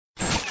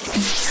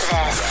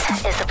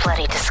This is the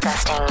Bloody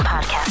Disgusting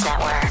Podcast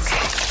Network.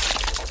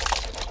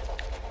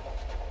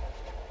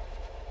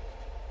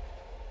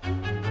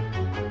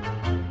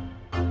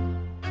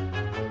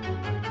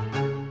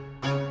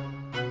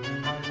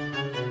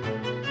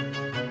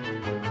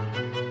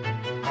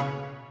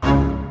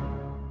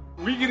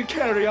 We're gonna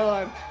carry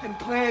on and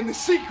plan the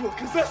sequel,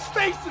 because let's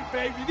face it,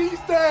 baby, these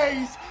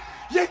days,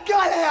 you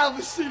gotta have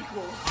a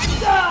sequel.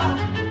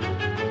 Ah!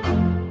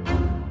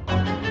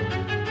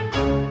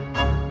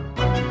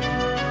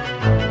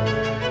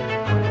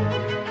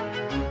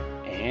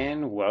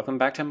 Welcome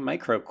back to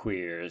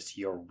Microqueers,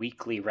 your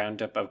weekly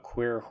roundup of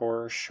queer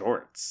horror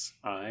shorts.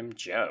 I'm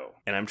Joe.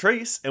 And I'm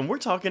Trace, and we're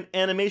talking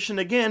animation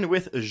again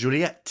with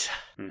Juliette.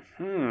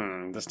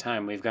 This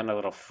time we've gotten a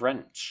little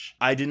French.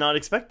 I did not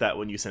expect that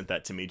when you sent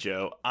that to me,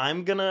 Joe.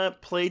 I'm gonna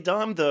play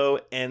Dom,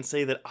 though, and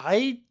say that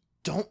I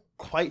don't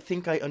quite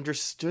think I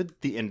understood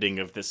the ending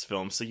of this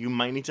film, so you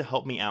might need to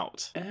help me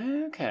out.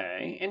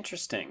 Okay,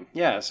 interesting.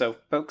 Yeah, so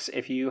folks,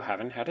 if you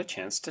haven't had a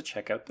chance to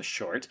check out the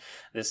short,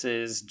 this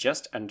is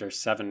just under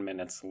 7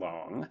 minutes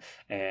long,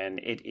 and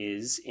it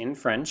is in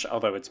French,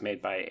 although it's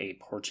made by a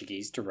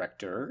Portuguese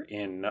director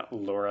in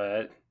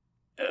Laura...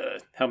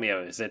 help me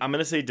out, is it? I'm going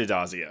to say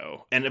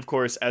Didazio. And of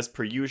course, as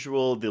per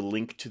usual, the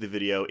link to the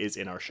video is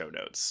in our show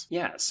notes.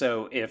 Yeah,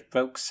 so if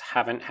folks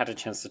haven't had a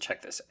chance to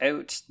check this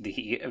out,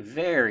 the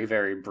very,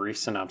 very brief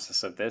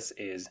synopsis of this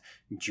is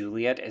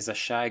Juliette is a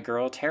shy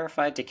girl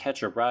terrified to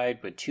catch a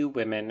ride with two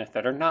women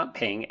that are not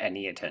paying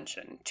any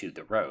attention to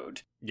the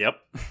road. Yep.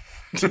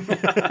 Of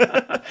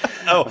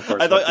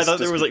course, I thought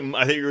there was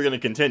I think you were going to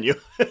continue.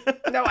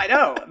 No, I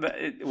know.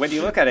 When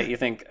you look at it, you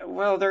think,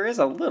 well, there is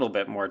a little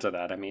bit more to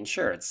that. I mean,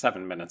 sure, it's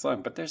 7 minutes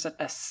long, but there's a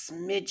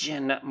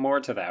smidgen more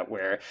to that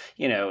where,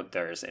 you know,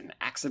 there's an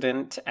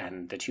accident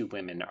and the two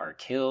women are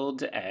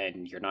killed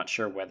and you're not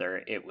sure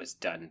whether it was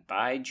done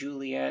by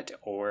Juliette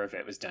or if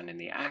it was done in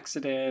the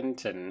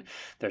accident, and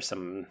there's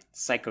some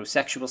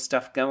psychosexual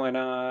stuff going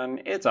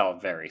on. It's all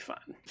very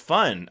fun.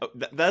 Fun.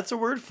 That's a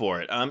word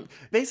for it.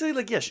 Basically,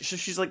 like, yeah,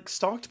 she's like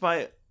stalked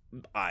by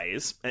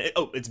eyes.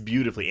 It's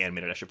beautifully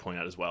animated, I should point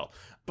out as well.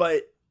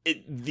 But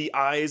the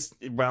eyes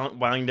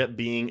wound up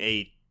being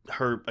a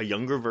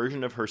younger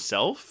version of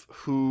herself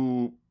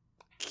who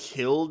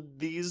killed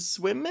these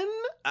women.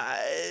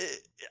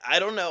 I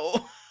don't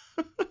know.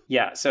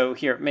 Yeah, so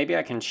here, maybe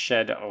I can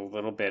shed a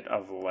little bit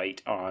of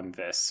light on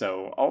this.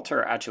 So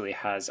Alter actually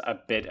has a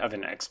bit of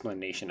an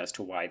explanation as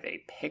to why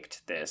they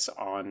picked this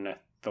on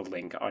the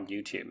link on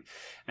YouTube.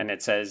 And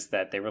it says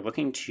that they were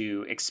looking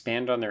to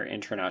expand on their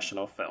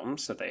international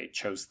films. So they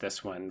chose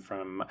this one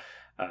from,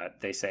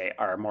 they say,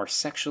 our more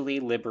sexually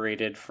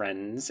liberated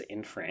friends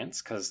in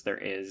France, because there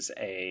is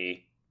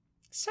a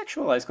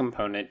sexualized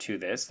component to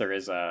this. There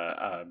is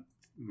a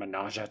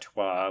menage a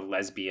trois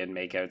lesbian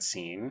makeout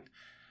scene.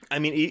 I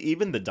mean,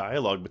 even the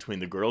dialogue between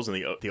the girls in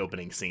the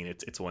opening scene,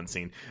 it's one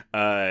scene,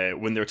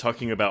 when they're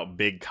talking about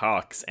big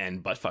cocks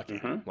and butt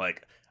fucking.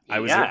 Like,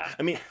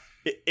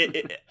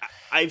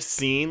 I've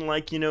seen,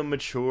 like, you know,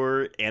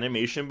 mature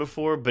animation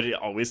before, but it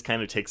always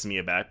kind of takes me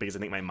aback because I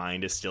think my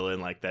mind is still in,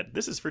 like, that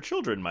this is for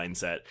children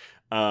mindset.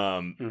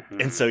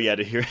 And so, yeah,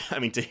 to hear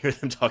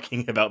them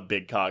talking about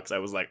big cocks, I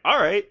was like, all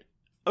right,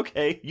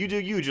 okay, you do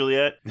you,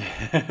 Juliette.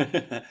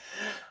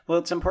 Well,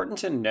 it's important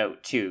to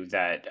note, too,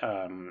 that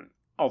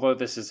although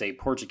this is a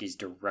Portuguese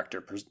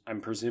director,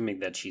 I'm presuming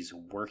that she's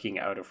working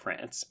out of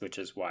France, which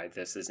is why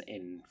this is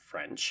in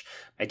French.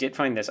 I did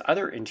find this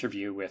other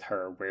interview with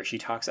her where she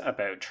talks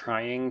about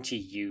trying to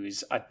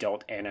use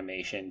adult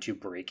animation to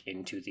break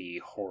into the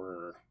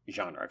horror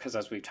genre. Because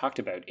as we've talked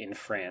about, in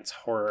France,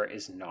 horror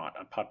is not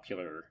a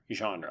popular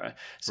genre.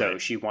 So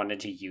She wanted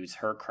to use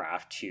her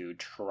craft to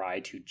try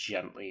to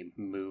gently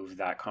move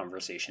that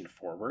conversation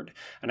forward.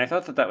 And I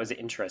thought that was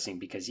interesting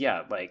because,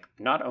 yeah, like,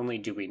 not only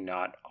do we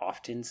not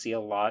often see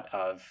a lot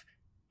of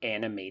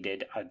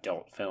animated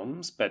adult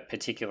films, but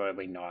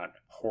particularly not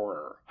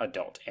horror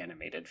adult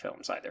animated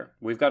films either.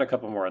 We've got a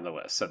couple more on the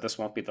list, so this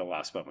won't be the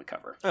last one we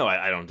cover. Oh,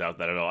 I don't doubt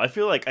that at all. I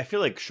feel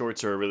like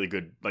shorts are a really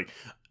good, like,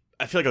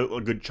 I feel like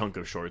a good chunk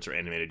of shorts are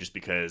animated just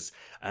because,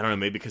 I don't know,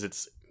 maybe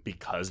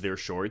because they're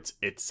shorts,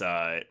 it's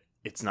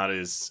not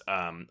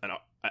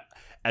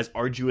as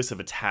arduous of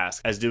a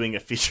task as doing a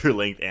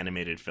feature-length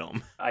animated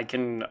film. I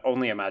can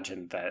only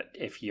imagine that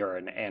if you're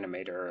an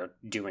animator,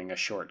 doing a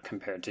short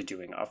compared to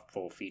doing a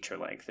full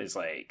feature-length is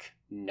like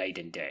night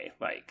and day.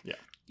 Like, yeah.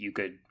 You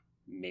could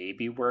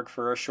maybe work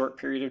for a short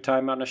period of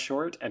time on a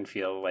short and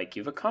feel like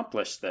you've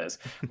accomplished this.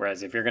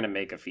 Whereas if you're going to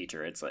make a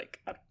feature, it's like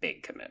a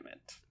big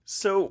commitment.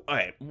 So, all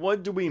right,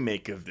 what do we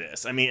make of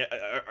this? I mean,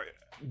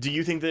 do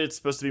you think that it's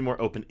supposed to be more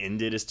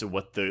open-ended as to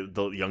what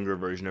the younger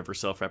version of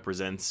herself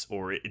represents,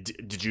 or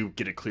did you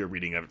get a clear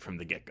reading of it from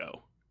the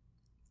get-go?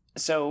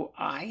 So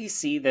I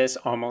see this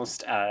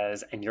almost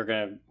as, and you're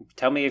going to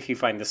tell me if you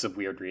find this a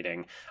weird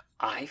reading,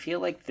 I feel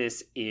like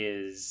this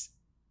is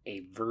a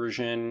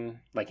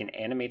version, like an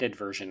animated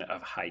version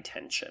of High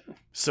Tension.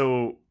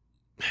 So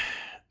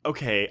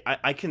okay,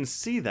 I can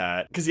see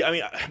that because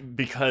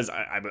because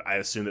I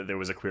assume that there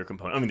was a queer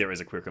component. I mean, there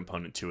is a queer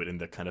component to it in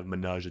the kind of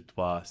menage a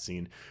trois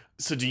scene.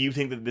 So do you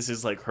think that this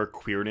is like her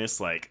queerness,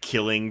 like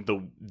killing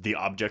the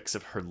objects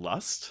of her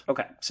lust?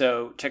 Okay,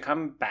 so to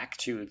come back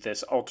to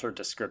this alter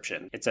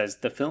description, it says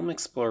the film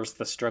explores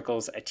the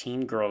struggles a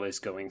teen girl is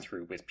going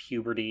through with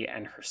puberty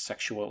and her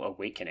sexual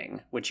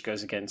awakening, which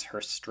goes against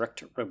her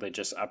strict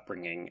religious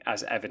upbringing,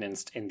 as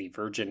evidenced in the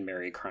Virgin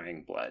Mary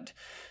crying blood.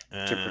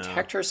 To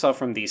protect herself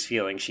from these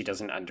feelings she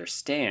doesn't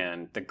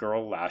understand, the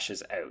girl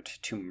lashes out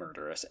to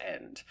murderous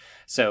end.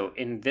 So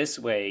in this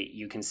way,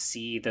 you can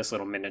see this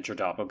little miniature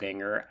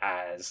doppelganger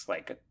as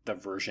like the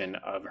version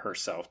of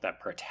herself that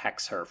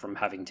protects her from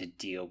having to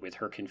deal with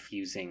her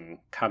confusing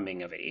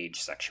coming of age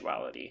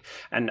sexuality.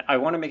 And I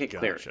want to make it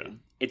clear,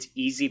 it's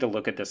easy to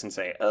look at this and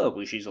say, oh,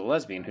 well, she's a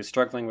lesbian who's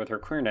struggling with her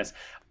queerness.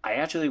 I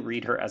actually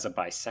read her as a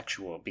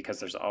bisexual because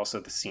there's also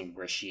the scene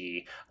where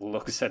she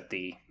looks at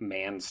the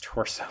man's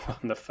torso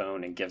on the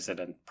phone and gives it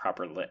a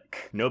proper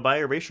lick. No bi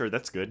erasure,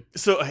 that's good.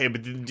 So, hey,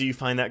 but do you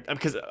find that,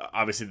 because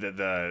obviously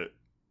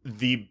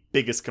the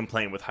biggest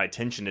complaint with High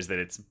Tension is that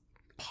it's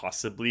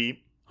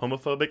possibly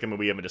homophobic. I mean,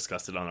 we haven't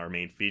discussed it on our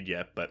main feed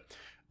yet, but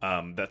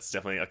that's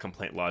definitely a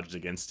complaint lodged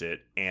against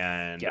it.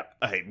 And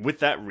with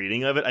that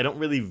reading of it, I don't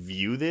really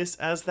view this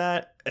as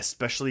that,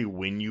 especially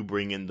when you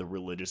bring in the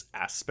religious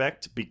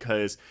aspect,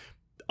 because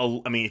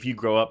I mean, if you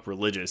grow up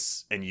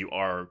religious and you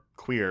are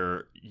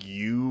queer,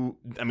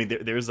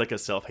 there's like a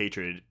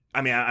self-hatred.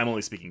 I mean, I'm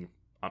only speaking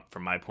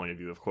from my point of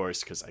view, of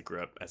course, because I grew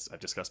up, as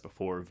I've discussed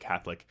before,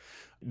 Catholic.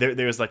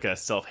 There's like a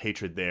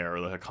self-hatred there, or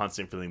like a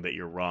constant feeling that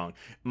you're wrong.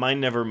 Mine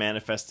never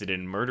manifested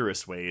in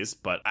murderous ways,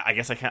 but I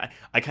guess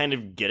I kind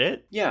of get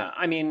it. Yeah,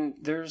 I mean,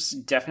 there's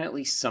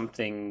definitely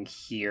something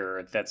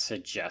here that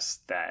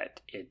suggests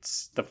that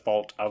it's the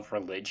fault of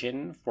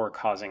religion for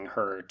causing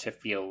her to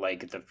feel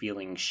like the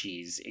feelings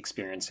she's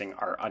experiencing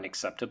are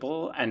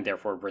unacceptable and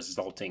therefore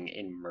resulting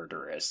in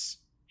murderous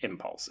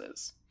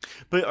impulses.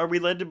 But are we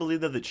led to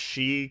believe that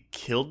she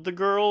killed the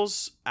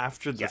girls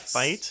after the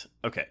fight?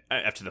 Okay,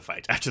 after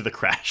the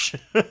crash.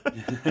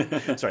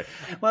 Sorry.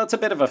 Well, it's a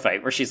bit of a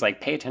fight where she's like,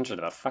 pay attention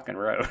to the fucking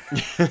road.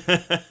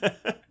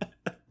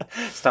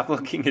 Stop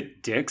looking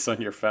at dicks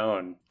on your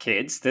phone.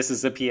 Kids, this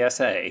is a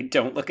PSA.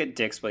 Don't look at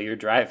dicks while you're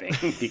driving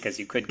because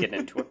you could get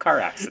into a car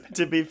accident.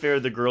 To be fair,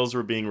 the girls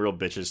were being real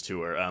bitches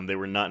to her. They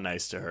were not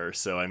nice to her.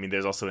 So, I mean,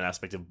 there's also an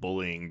aspect of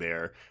bullying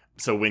there.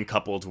 So when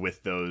coupled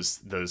with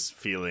those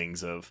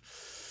feelings of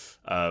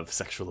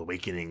sexual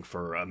awakening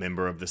for a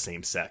member of the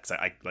same sex,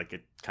 I like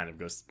it kind of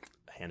goes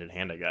hand in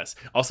hand, I guess.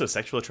 Also,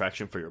 sexual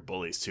attraction for your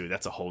bullies, too.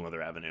 That's a whole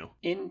other avenue.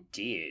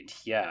 Indeed,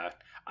 yeah.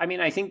 I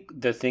mean, I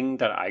think the thing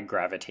that I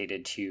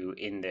gravitated to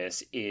in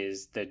this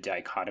is the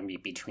dichotomy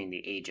between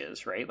the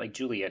ages, right? Like,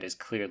 Juliette is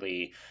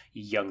clearly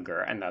younger,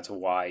 and that's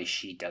why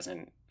she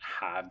doesn't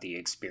have the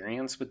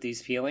experience with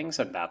these feelings,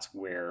 and that's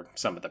where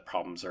some of the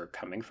problems are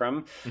coming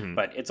from. Mm-hmm.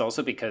 But it's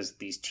also because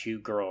these two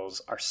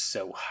girls are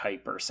so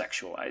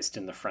hyper-sexualized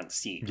in the front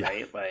seat,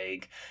 right?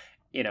 Like,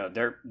 you know,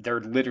 they're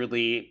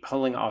literally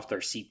pulling off their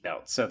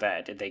seatbelts so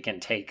that they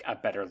can take a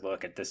better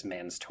look at this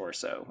man's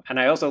torso. And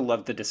I also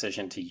love the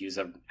decision to use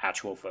an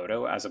actual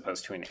photo as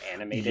opposed to an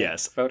animated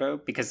photo,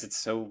 because it's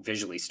so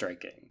visually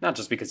striking. Not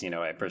just because,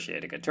 I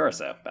appreciate a good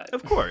torso, but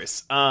of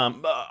course.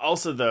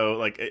 Also, though,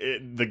 like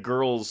the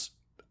girls,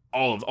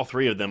 all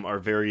three of them are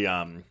very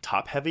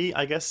top heavy,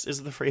 I guess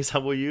is the phrase I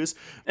will use.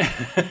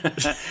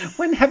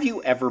 When have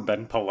you ever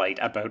been polite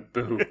about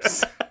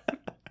boobs?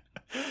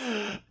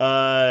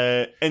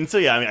 And so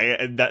I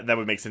mean that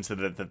would make sense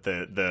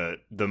that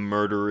the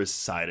murderous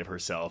side of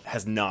herself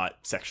has not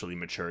sexually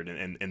matured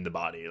in the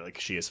body. Like,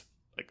 she is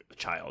like a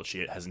child.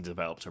 She hasn't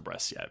developed her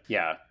breasts yet.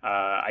 Yeah.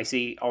 I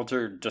see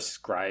Alter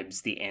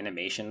describes the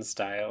animation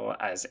style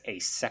as a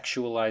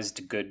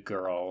sexualized good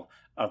girl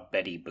of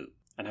Betty Boop.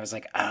 And I was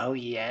like, oh,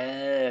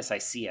 yes, I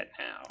see it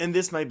now. And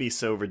this might be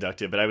so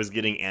reductive, but I was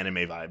getting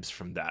anime vibes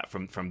from that,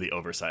 from the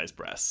oversized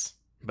breasts.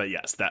 But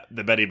yes,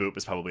 the Betty Boop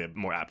is probably a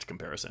more apt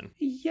comparison.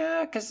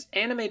 Yeah, because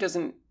anime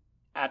doesn't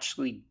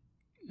actually...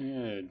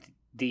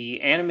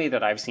 the anime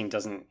that I've seen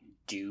doesn't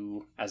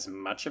do as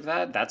much of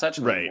that. That's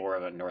actually more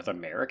of a North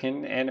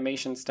American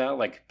animation style,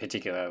 like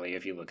particularly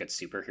if you look at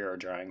superhero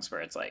drawings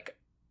where it's like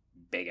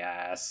big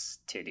ass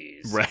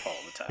titties all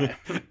the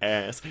time.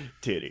 Ass,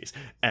 titties,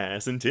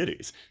 ass and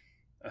titties.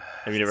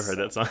 Have you never heard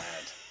that song?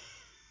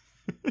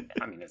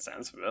 I mean, it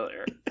sounds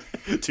familiar.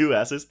 2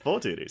 asses, 4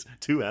 titties.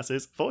 2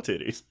 asses, 4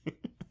 titties.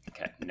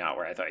 Okay, not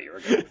where I thought you were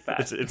going with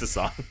that. It's a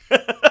song.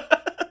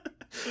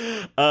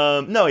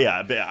 No,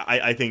 yeah, but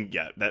I think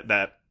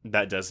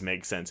that does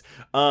make sense.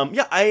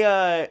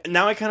 I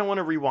now I kind of want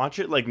to rewatch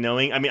it, like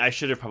knowing. I mean, I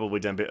should have probably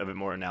done a bit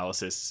more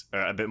analysis, or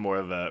a bit more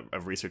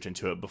of research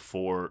into it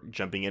before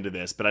jumping into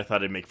this. But I thought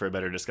it'd make for a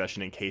better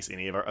discussion in case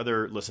any of our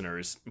other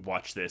listeners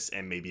watched this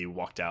and maybe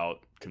walked out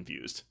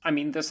confused. I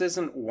mean, this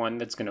isn't one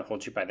that's going to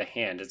hold you by the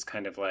hand. It's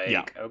kind of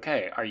like,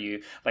 okay, are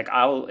you, like,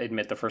 I'll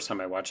admit the first time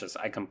I watched this,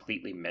 I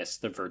completely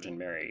missed the Virgin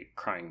Mary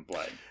crying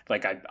blood.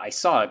 Like, I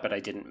saw it, but I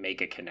didn't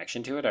make a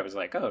connection to it. I was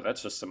like, oh,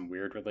 that's just some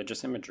weird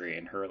religious imagery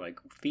in her, like,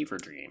 fever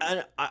dream.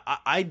 And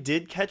I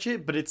did catch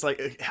it, but it's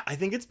like, I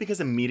think it's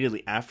because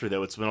immediately after,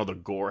 though, it's when all the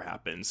gore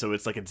happens. So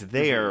it's like, it's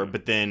there,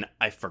 but then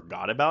I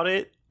forgot about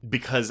it,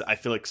 because I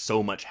feel like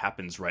so much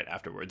happens right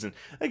afterwards. And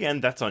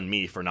again, that's on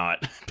me for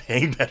not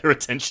paying better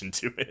attention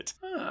to it.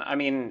 I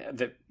mean,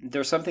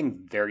 there's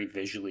something very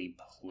visually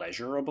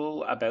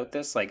pleasurable about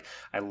this. Like,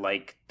 I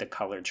like the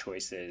color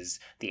choices.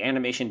 The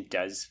animation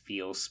does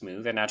feel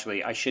smooth. And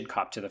actually, I should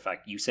cop to the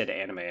fact you said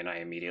anime, and I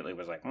immediately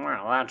was like,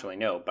 well, actually,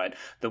 no. But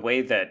the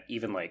way that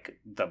even, like,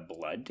 the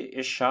blood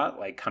is shot,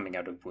 like, coming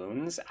out of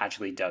wounds,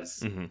 actually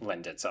does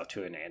lend itself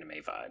to an anime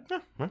vibe. Yeah,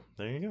 well,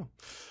 there you go.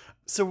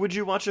 So would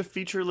you watch a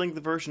feature-length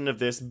version of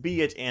this,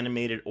 be it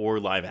animated or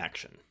live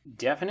action?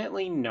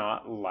 Definitely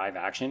not live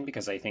action,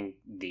 because I think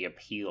the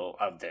appeal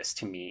of this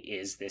to me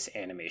is this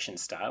animation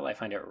style. I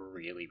find it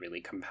really,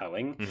 really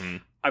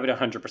compelling. I would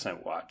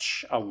 100%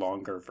 watch a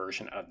longer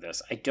version of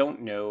this. I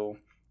don't know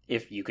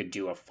if you could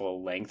do a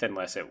full length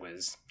unless it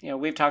was,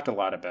 we've talked a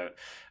lot about,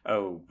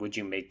 would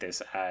you make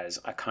this as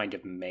a kind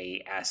of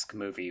May-esque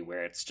movie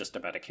where it's just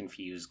about a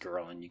confused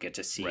girl and you get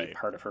to see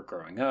part of her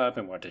growing up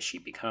and what does she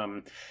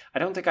become? I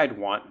don't think I'd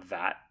want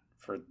that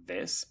for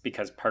this,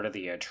 because part of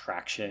the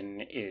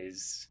attraction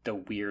is the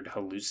weird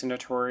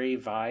hallucinatory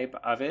vibe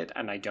of it,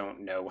 and I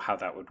don't know how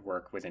that would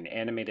work with an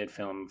animated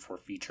film for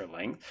feature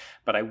length,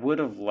 but I would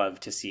have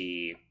loved to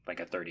see like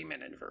a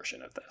 30-minute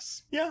version of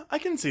this. Yeah, I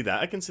can see that.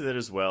 I can see that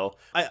as well.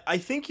 I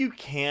think you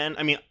can.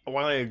 I mean,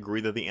 while I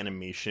agree that the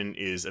animation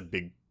is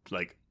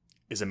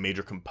a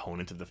major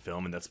component of the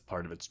film and that's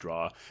part of its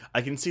draw,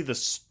 I can see the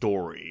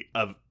story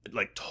of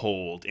like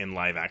told in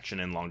live action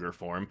in longer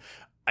form.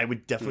 I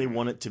would definitely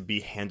want it to be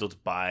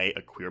handled by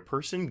a queer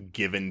person,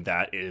 given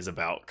that it is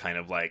about kind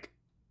of like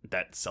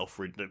that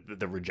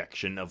the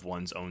rejection of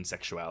one's own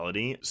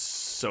sexuality.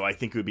 So I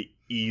think it would be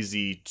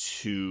easy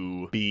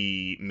to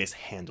be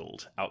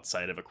mishandled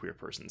outside of a queer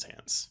person's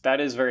hands. That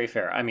is very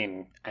fair. I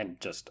mean,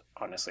 and just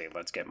honestly,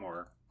 let's get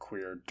more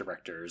queer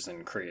directors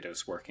and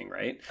creatives working,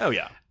 right? Oh,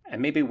 yeah. And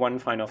maybe one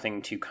final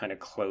thing to kind of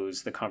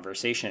close the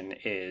conversation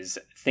is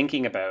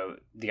thinking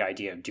about the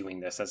idea of doing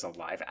this as a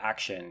live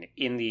action.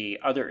 In the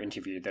other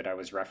interview that I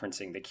was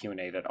referencing, the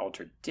Q&A that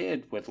Alter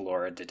did with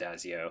Laura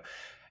D'Adazio,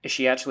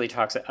 she actually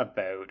talks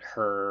about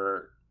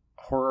her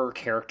horror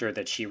character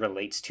that she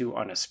relates to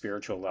on a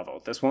spiritual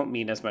level. This won't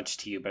mean as much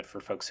to you, but for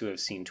folks who have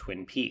seen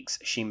Twin Peaks,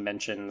 she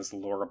mentions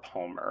Laura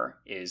Palmer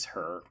is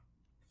her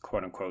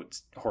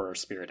quote-unquote horror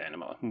spirit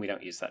animal. We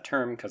don't use that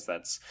term because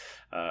that's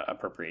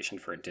appropriation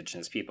for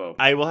Indigenous people.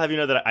 I will have you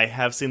know that I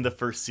have seen the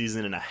first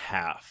season and a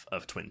half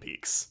of Twin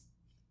Peaks.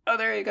 Oh,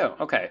 there you go.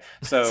 Okay.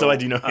 So so I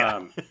do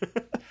know.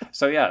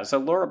 Yeah. So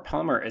Laura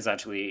Palmer is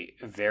actually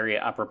very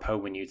apropos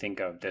when you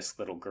think of this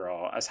little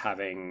girl as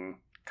having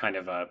kind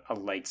of a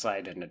light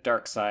side and a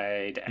dark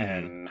side,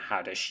 and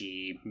how does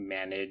she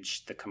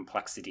manage the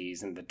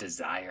complexities and the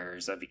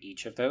desires of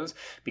each of those?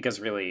 Because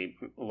really,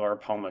 Laura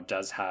Palmer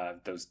does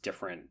have those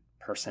different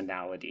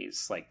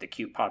personalities, like the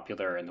cute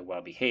popular and the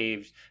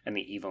well-behaved, and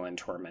the evil and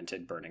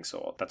tormented burning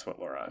soul. That's what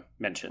Laura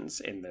mentions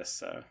in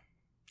this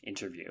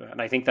interview. And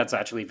I think that's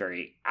actually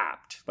very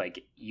apt.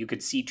 Like, you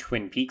could see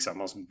Twin Peaks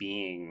almost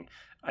being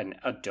an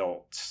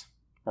adult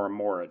or a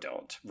more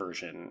adult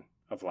version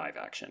of live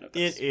action of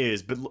this. It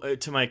is, but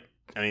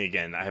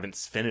again, I haven't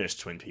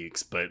finished Twin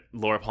Peaks, but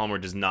Laura Palmer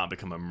does not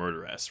become a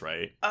murderess,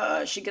 right?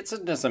 She gets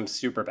into some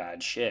super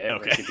bad shit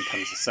where she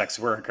becomes a sex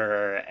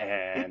worker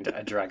and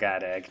a drug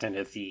addict and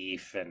a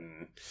thief,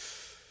 and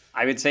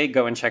I would say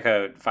go and check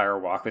out Fire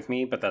Walk with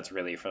Me, but that's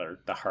really for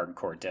the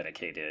hardcore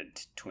dedicated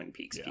Twin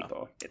Peaks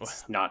people.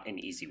 It's not an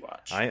easy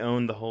watch. I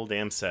own the whole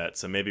damn set,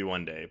 so maybe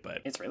one day, but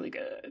it's really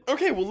good.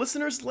 Okay, well,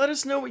 listeners, let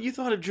us know what you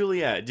thought of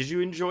Juliette. Did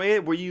you enjoy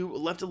it? Were you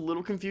left a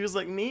little confused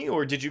like me,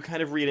 or did you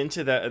kind of read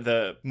into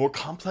the more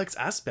complex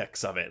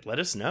aspects of it? Let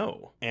us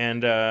know.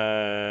 And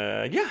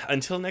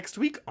until next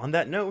week, on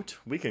that note,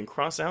 we can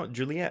cross out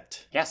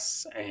Juliette.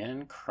 Yes,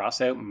 and cross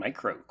out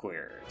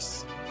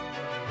microqueers.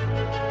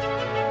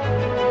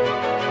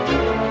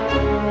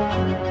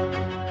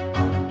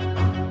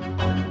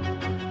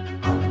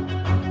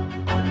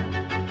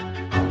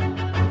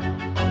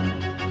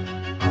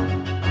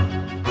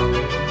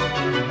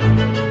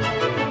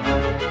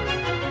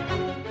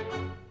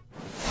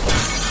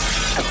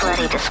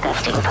 Bloody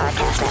Disgusting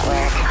Podcast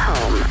Network,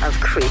 home of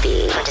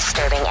creepy,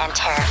 disturbing, and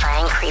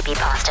terrifying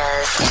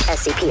creepypastas,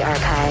 SCP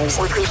archives,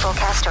 weekly full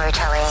cast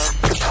storytelling,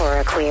 the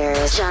Pora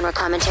Queers, genre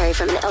commentary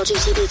from an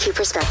LGBTQ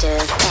perspective,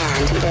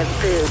 and the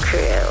Boo Crew.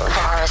 For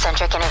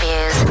horror-centric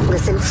interviews,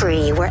 listen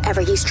free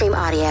wherever you stream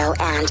audio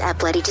and at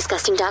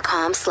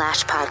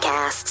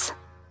bloodydisgusting.com/podcasts.